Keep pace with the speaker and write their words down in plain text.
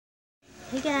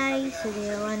Hey guys,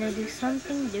 today I wanna do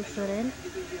something different.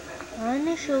 I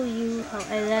wanna show you how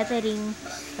I lettering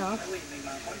stuff.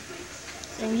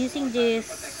 So I'm using this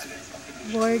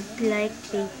board-like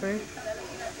paper.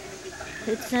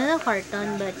 It's not a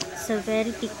carton, but it's a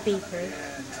very thick paper.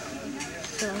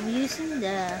 So I'm using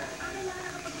the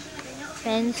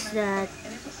pens that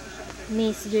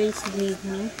Miss Grace gave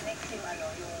me.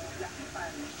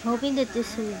 Hoping that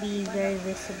this will be very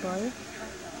visible.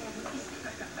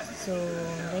 So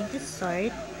I'm going to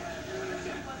start.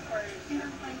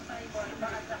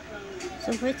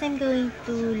 So first I'm going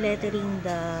to lettering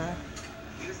the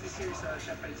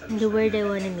word I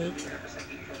want to make.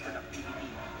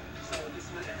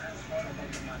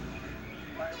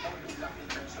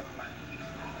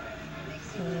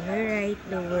 So I write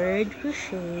the word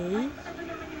crochet.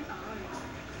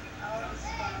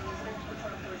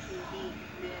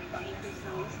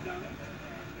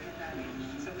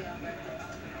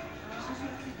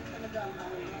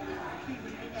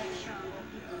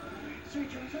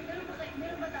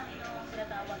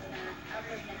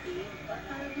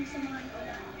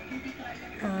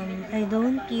 I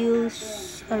don't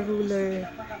use a ruler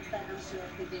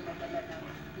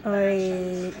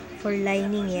or for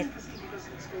lining it.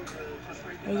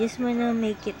 I just wanna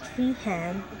make it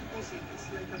freehand.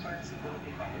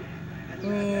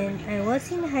 When I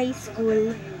was in high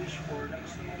school,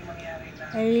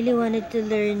 I really wanted to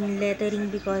learn lettering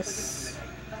because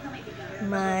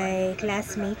my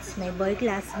classmates, my boy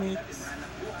classmates,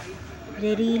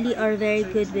 they really are very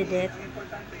good with it.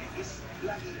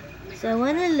 So I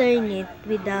want to learn it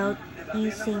without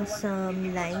using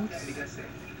some lines.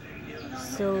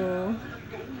 So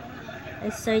I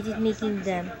started making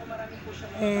them,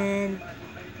 and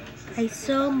I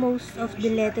saw most of the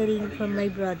lettering from my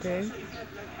brother.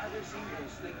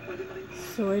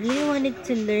 So I really wanted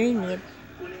to learn it.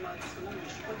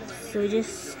 So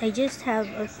I just have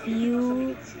a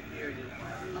few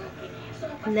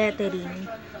lettering.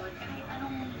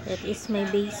 That is my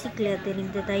basic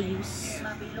lettering that I use.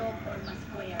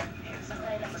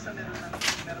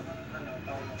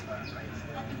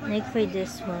 Like for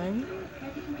this one,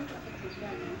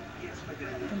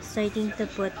 I'm starting to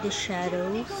put the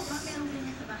shadows.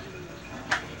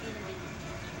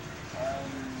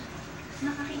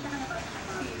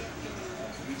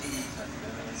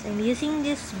 So I'm using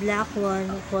this black one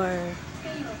for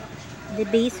the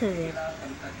base of it.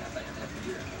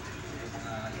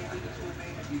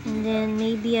 And then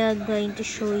maybe I'm going to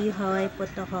show you how I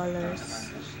put the colors.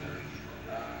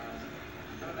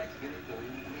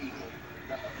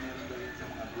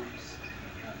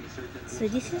 So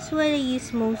this is what I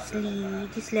use mostly,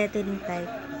 this lettering type.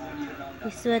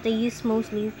 This is what I use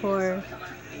mostly for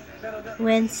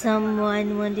when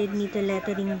someone wanted me to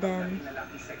lettering them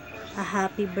a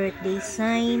happy birthday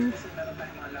sign,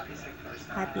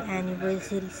 happy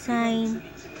anniversary sign,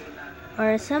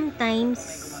 or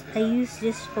sometimes I use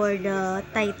this for the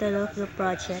title of the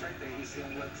project.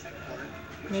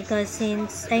 My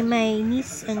cousins, my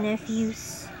niece and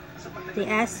nephews, they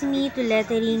asked me to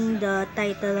lettering the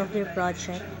title of their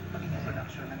project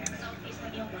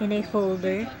in a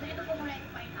folder.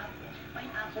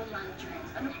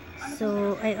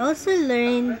 So I also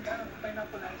learned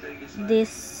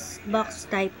this box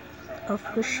type of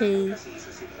crochet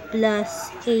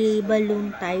plus a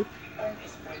balloon type,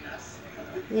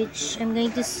 which I'm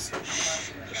going to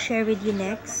share with you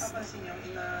next.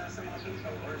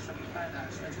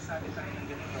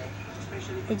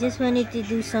 I just wanted to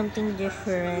do something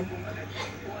different,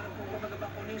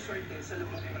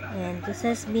 and this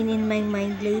has been in my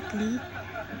mind lately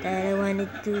that I wanted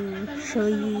to show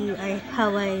you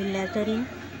how I lettering.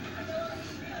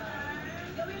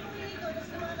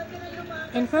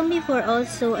 And from before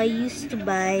also, I used to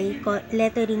buy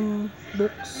lettering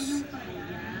books,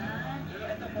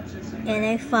 and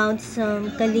I found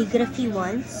some calligraphy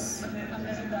ones,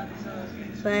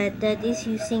 but that is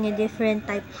using a different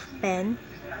type of pen.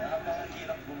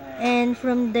 And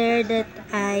from there that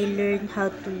I learned how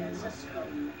to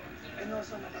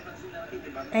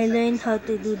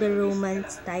do the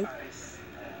romance type.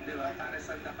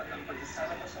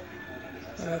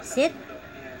 And that's it.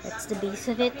 That's the base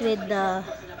of it with the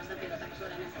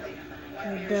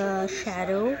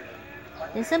shadow.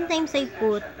 And sometimes I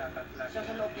put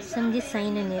some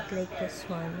design on it like this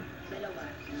one.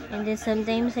 And then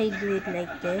sometimes I do it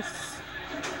like this.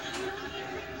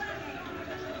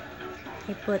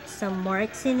 I put some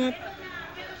marks in it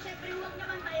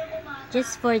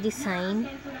just for design,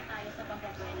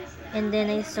 and then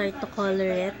I start to color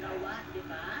it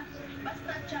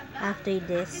after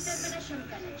this.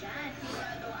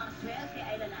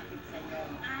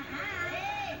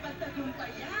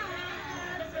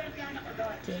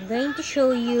 Okay, I'm going to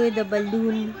show you the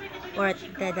balloon part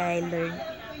that I learned.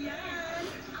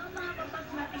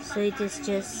 So it is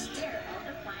just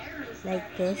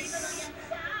like this.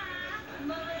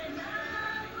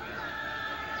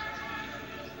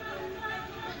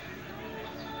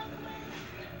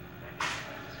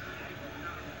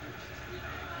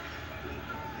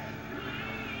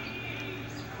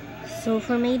 So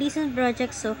for my recent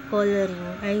projects of coloring,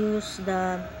 I use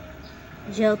the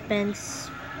gel pens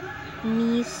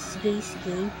Miss Grace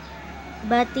gave,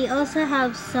 but they also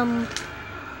have some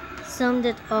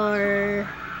that are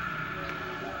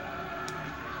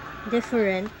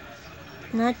different,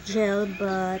 not gel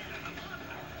but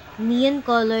neon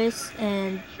colors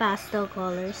and pastel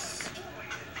colors.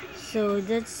 So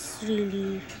that's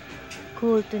really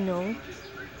cool to know,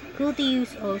 cool to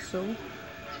use also.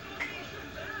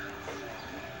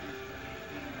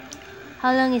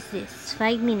 How long is this?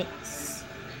 5 minutes.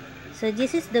 So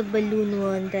this is the balloon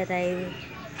one that I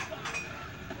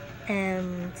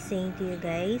am saying to you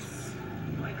guys.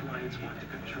 My clients want to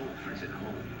control friends at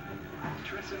home.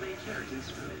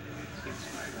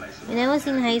 When I was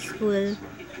in high school,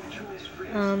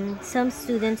 some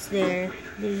students there,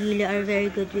 they really are very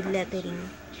good with lettering.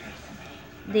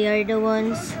 They are the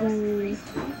ones who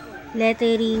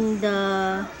lettering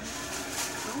the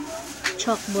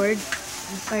chalkboard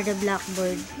or the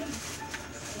blackboard.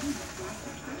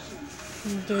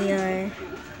 They are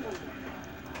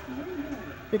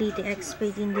pretty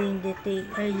expert in doing that. They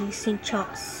are using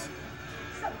chalks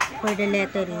for the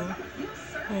lettering,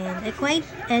 and I quite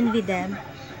envy them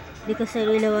because I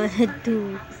really wanted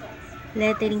to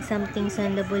lettering some things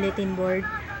on the bulletin board,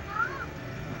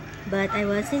 but I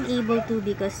wasn't able to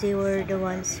because they were the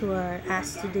ones who are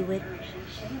asked to do it.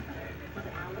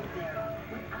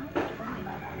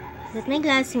 But my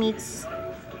classmates,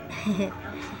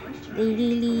 they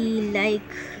really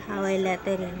like how I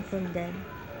lettering from them,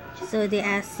 so they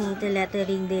asked me to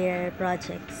lettering their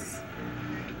projects.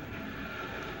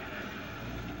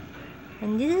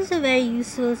 And this is a very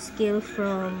useful skill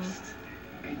for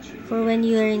when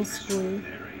you are in school,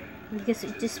 because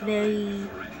it is very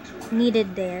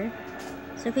needed there.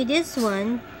 So for this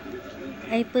one,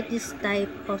 I put this type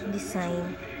of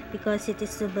design because it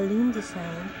is a balloon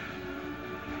design.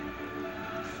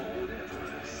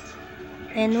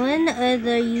 And one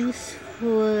other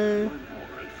useful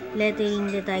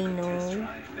lettering that I know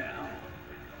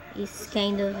is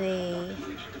kind of a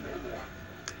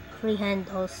freehand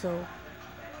also.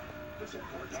 So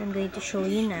I'm going to show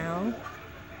you now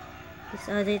this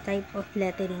other type of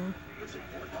lettering.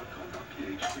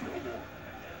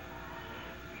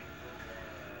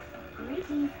 Great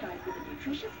news starts with a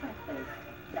nutritious breakfast.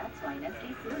 That's why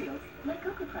Nestle cereals like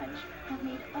Cocoa Crunch have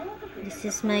made all the. This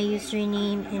is my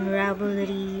username in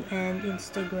Ravelry and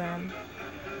Instagram.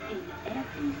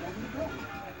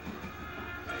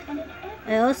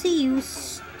 I also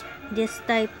used this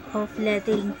type of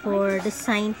lettering for the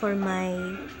sign for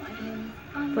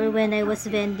when I was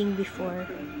vending before.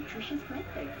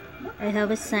 I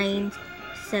have a sign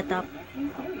set up,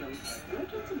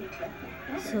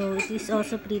 so it is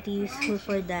also pretty useful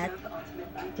for that.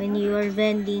 When you are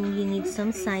vending, you need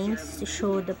some signs to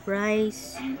show the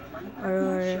price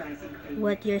or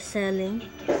what you're selling.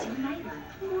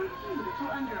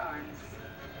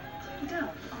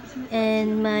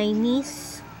 And my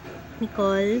niece,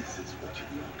 Nicole,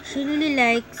 she really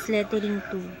likes lettering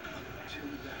too.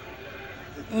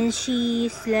 And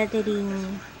she's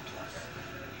lettering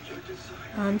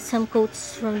some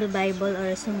quotes from the Bible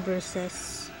or some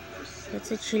verses. That's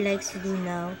what she likes to do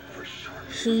now.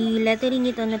 She lettering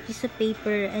it on a piece of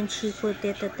paper and she put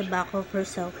it at the back of her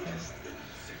cell phone.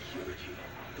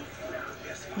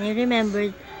 And I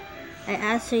remembered I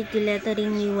asked her to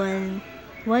lettering me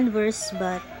one verse,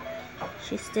 but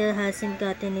she still hasn't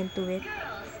gotten into it.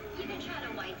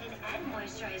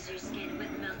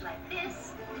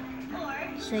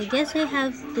 So I guess I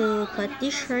have to cut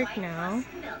this short now.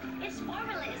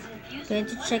 Going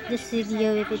to check this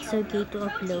video if it's okay to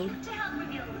upload.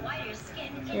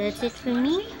 So that's it for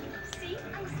me.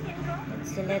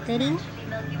 That's the lettering.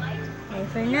 Bye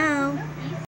for now.